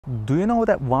Do you know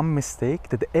that one mistake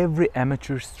that every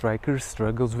amateur striker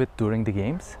struggles with during the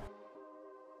games?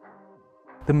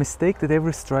 The mistake that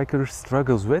every striker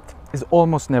struggles with is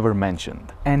almost never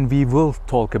mentioned, and we will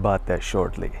talk about that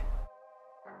shortly.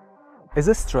 As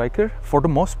a striker, for the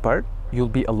most part, you'll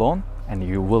be alone and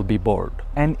you will be bored.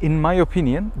 And in my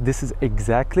opinion, this is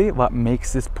exactly what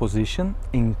makes this position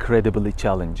incredibly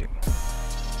challenging.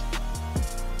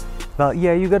 Well,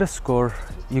 yeah, you gotta score,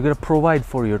 you gotta provide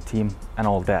for your team and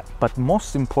all that. But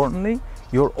most importantly,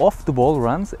 your off-the-ball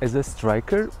runs as a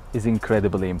striker is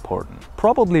incredibly important.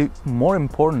 Probably more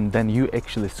important than you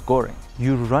actually scoring.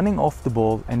 You running off the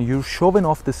ball and you're shoving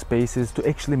off the spaces to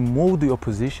actually move the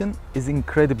opposition is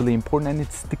incredibly important, and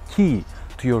it's the key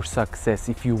to your success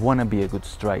if you want to be a good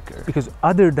striker. Because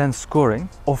other than scoring,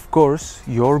 of course,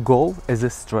 your goal as a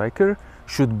striker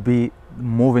should be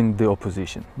moving the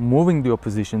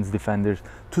opposition's defenders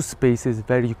to spaces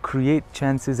where you create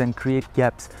chances and create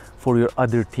gaps for your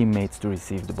other teammates to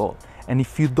receive the ball. And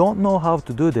if you don't know how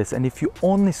to do this, and if you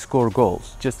only score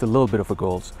goals, just a little bit of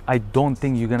goals, I don't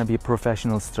think you're gonna be a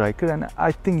professional striker, and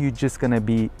I think you're just gonna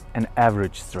be an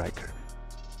average striker.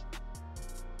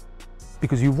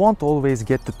 Because you won't always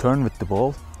get to turn with the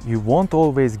ball, you won't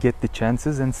always get the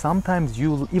chances, and sometimes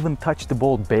you'll even touch the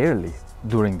ball barely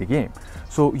during the game.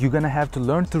 So you're gonna have to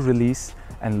learn to release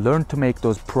and learn to make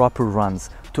those proper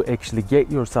runs to actually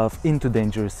get yourself into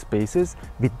dangerous spaces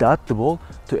without the ball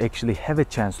to actually have a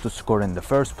chance to score in the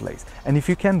first place. And if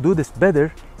you can do this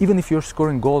better, even if you're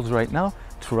scoring goals right now,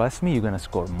 trust me, you're gonna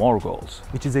score more goals.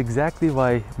 Which is exactly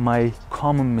why my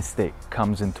common mistake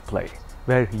comes into play,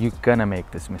 where you're gonna make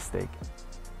this mistake.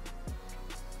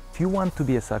 If you want to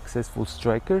be a successful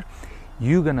striker,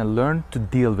 you're gonna learn to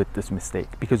deal with this mistake,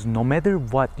 because no matter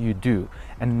what you do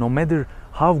and no matter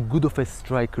how good of a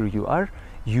striker you are,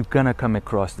 you're gonna come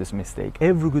across this mistake.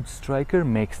 Every good striker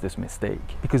makes this mistake,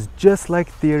 because just like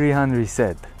Thierry Henry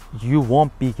said, you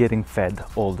won't be getting fed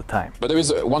all the time. But there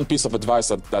is one piece of advice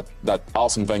that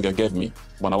Arsene Wenger gave me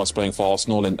when I was playing for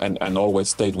Arsenal and always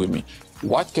stayed with me.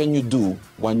 What can you do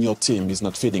when your team is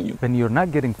not feeding you? When you're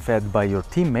not getting fed by your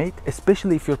teammate,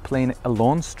 especially if you're playing a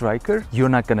lone striker, you're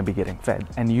not gonna be getting fed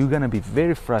and you're gonna be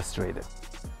very frustrated.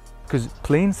 Because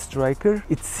playing striker,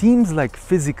 it seems like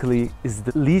physically is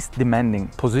the least demanding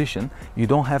position. You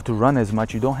don't have to run as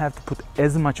much, you don't have to put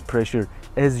as much pressure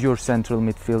as your central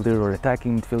midfielder or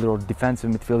attacking midfielder or defensive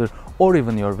midfielder or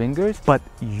even your wingers, but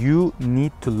you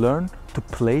need to learn to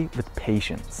play with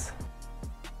patience.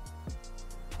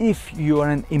 If you are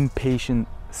an impatient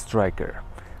striker,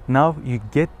 now you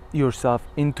get yourself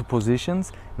into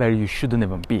positions where you shouldn't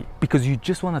even be, because you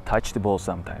just want to touch the ball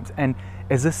sometimes. And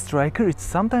as a striker, it's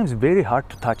sometimes very hard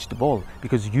to touch the ball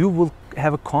because you will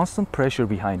have a constant pressure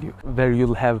behind you, where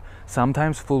you'll have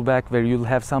sometimes fullback, where you'll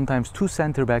have sometimes two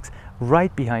center backs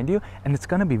right behind you, and it's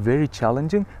going to be very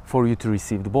challenging for you to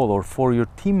receive the ball or for your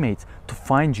teammates to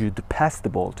find you to pass the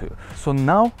ball to. So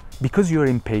now, because you're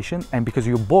impatient and because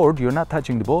you're bored, you're not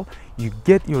touching the ball, you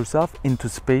get yourself into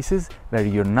spaces where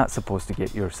you're not supposed to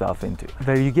get yourself into.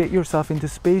 Where you get yourself into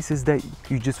spaces that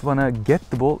you just want to get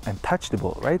the ball and touch the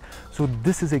ball, right? So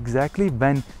this is exactly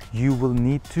when you will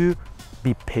need to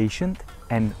be patient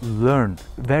and learn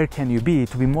where can you be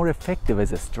to be more effective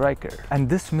as a striker. And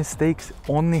this mistakes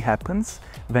only happens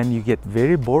when you get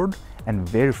very bored and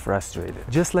very frustrated.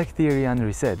 Just like Thierry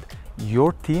Henry said,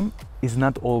 your team is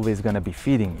not always gonna be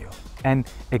feeding you. And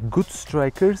a good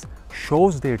striker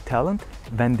shows their talent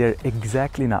when they're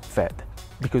exactly not fed.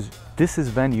 Because this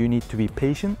is when you need to be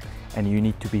patient and you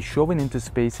need to be shoving into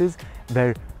spaces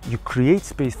where you create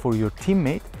space for your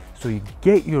teammate, so you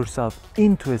get yourself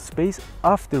into a space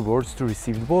afterwards to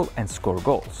receive the ball and score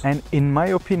goals. And in my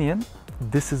opinion,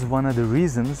 this is one of the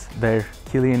reasons where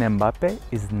Kylian Mbappe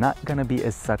is not gonna be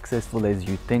as successful as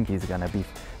you think he's gonna be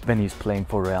when he's playing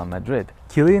for Real Madrid.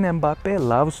 Kylian Mbappe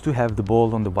loves to have the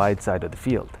ball on the wide side of the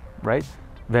field, right?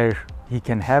 Where he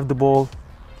can have the ball,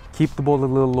 keep the ball a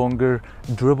little longer,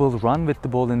 dribble, run with the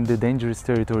ball in the dangerous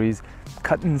territories,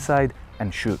 cut inside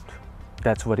and shoot.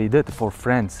 That's what he did for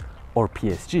France or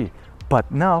PSG. But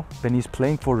now, when he's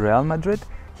playing for Real Madrid,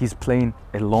 he's playing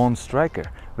a lone striker,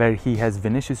 where he has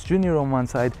Vinicius Jr. on one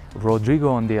side, Rodrigo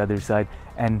on the other side,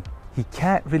 and he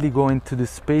can't really go into the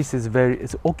spaces where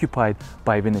it's occupied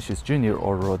by Vinicius Jr.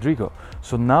 or Rodrigo.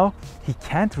 So now he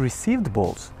can't receive the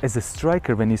balls as a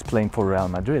striker when he's playing for Real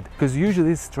Madrid, because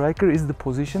usually striker is the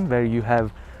position where you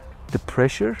have the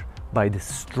pressure by the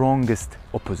strongest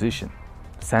opposition,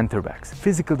 center backs,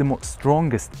 physically the most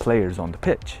strongest players on the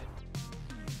pitch.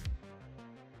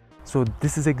 So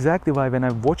this is exactly why when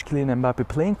I watch Kylian Mbappe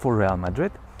playing for Real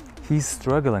Madrid, he's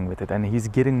struggling with it and he's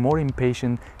getting more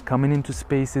impatient, coming into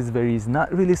spaces where he's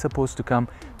not really supposed to come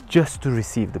just to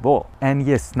receive the ball. And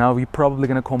yes, now we're probably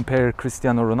going to compare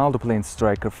Cristiano Ronaldo playing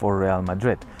striker for Real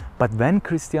Madrid. But when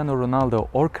Cristiano Ronaldo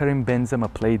or Karim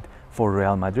Benzema played for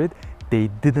Real Madrid, they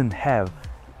didn't have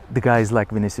the guys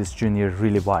like Vinicius Jr.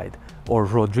 really wide or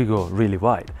Rodrigo really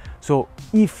wide. So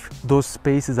if those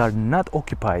spaces are not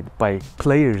occupied by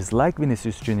players like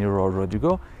Vinicius Jr. or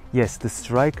Rodrigo, yes, the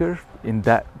striker, in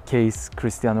that case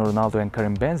Cristiano Ronaldo and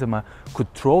Karim Benzema,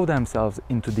 could throw themselves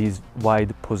into these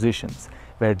wide positions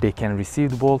where they can receive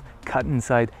the ball, cut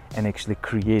inside and actually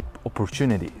create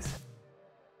opportunities.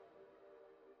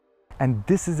 And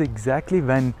this is exactly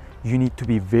when you need to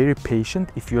be very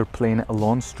patient if you're playing a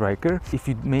lone striker. If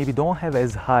you maybe don't have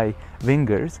as high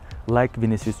wingers like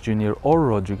Vinicius Jr. or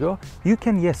Rodrigo, you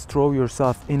can, yes, throw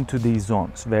yourself into these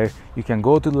zones where you can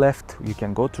go to the left, you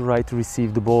can go to right to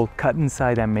receive the ball, cut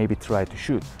inside and maybe try to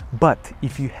shoot. But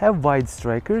if you have wide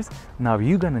strikers, now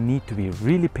you're gonna need to be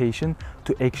really patient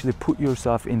to actually put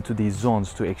yourself into these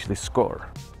zones to actually score.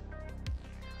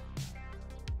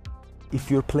 If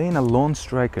you're playing a lone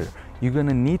striker, you're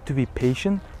gonna need to be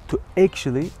patient to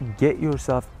actually get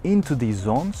yourself into these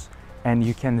zones, and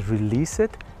you can release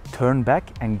it, turn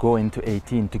back and go into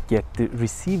 18 to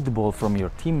receive the ball from your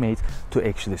teammates to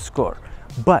actually score.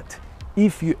 But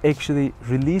if you actually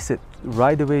release it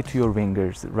right away to your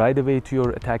wingers, right away to your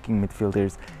attacking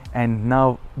midfielders, and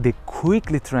now they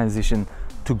quickly transition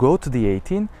to go to the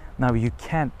 18, now you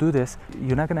can't do this.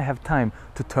 You're not gonna have time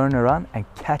to turn around and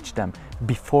catch them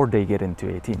before they get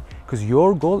into 18, because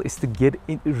your goal is to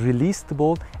release the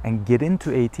ball and get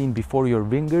into 18 before your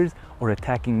wingers or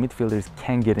attacking midfielders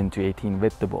can get into 18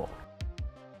 with the ball.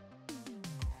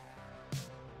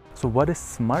 So what a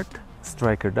smart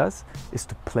striker does is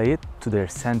to play it to their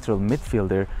central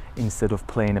midfielder instead of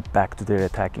playing it back to their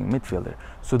attacking midfielder.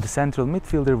 So the central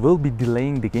midfielder will be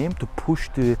delaying the game to push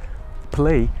the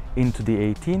play into the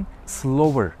 18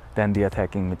 slower than the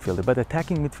attacking midfielder, but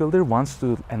attacking midfielder wants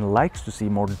to and likes to see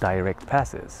more direct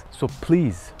passes. So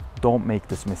please don't make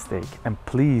this mistake, and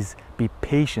please be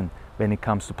patient when it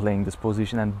comes to playing this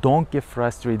position, and don't get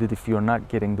frustrated if you're not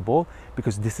getting the ball,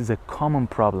 because this is a common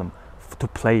problem to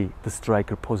play the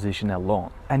striker position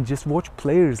alone. And just watch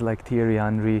players like Thierry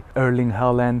Henry, Erling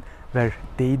Haaland, where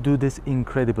they do this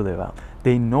incredibly well.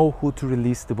 They know who to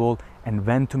release the ball and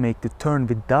when to make the turn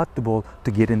without the ball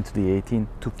to get into the 18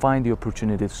 to find the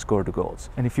opportunity to score the goals.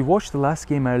 And if you watch the last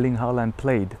game Erling Haaland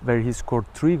played, where he scored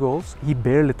 3 goals, he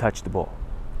barely touched the ball.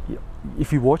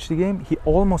 If you watch the game, he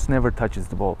almost never touches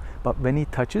the ball, but when he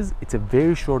touches, it's a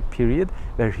very short period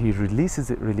where he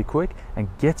releases it really quick and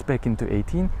gets back into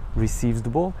 18, receives the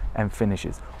ball and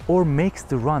finishes, or makes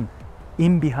the run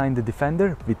in behind the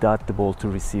defender without the ball to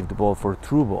receive the ball for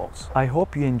through balls. I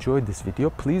hope you enjoyed this video.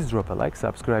 Please drop a like,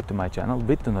 subscribe to my channel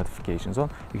with the notifications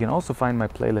on. You can also find my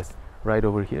playlist right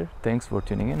over here. Thanks for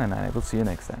tuning in, and I will see you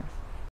next time.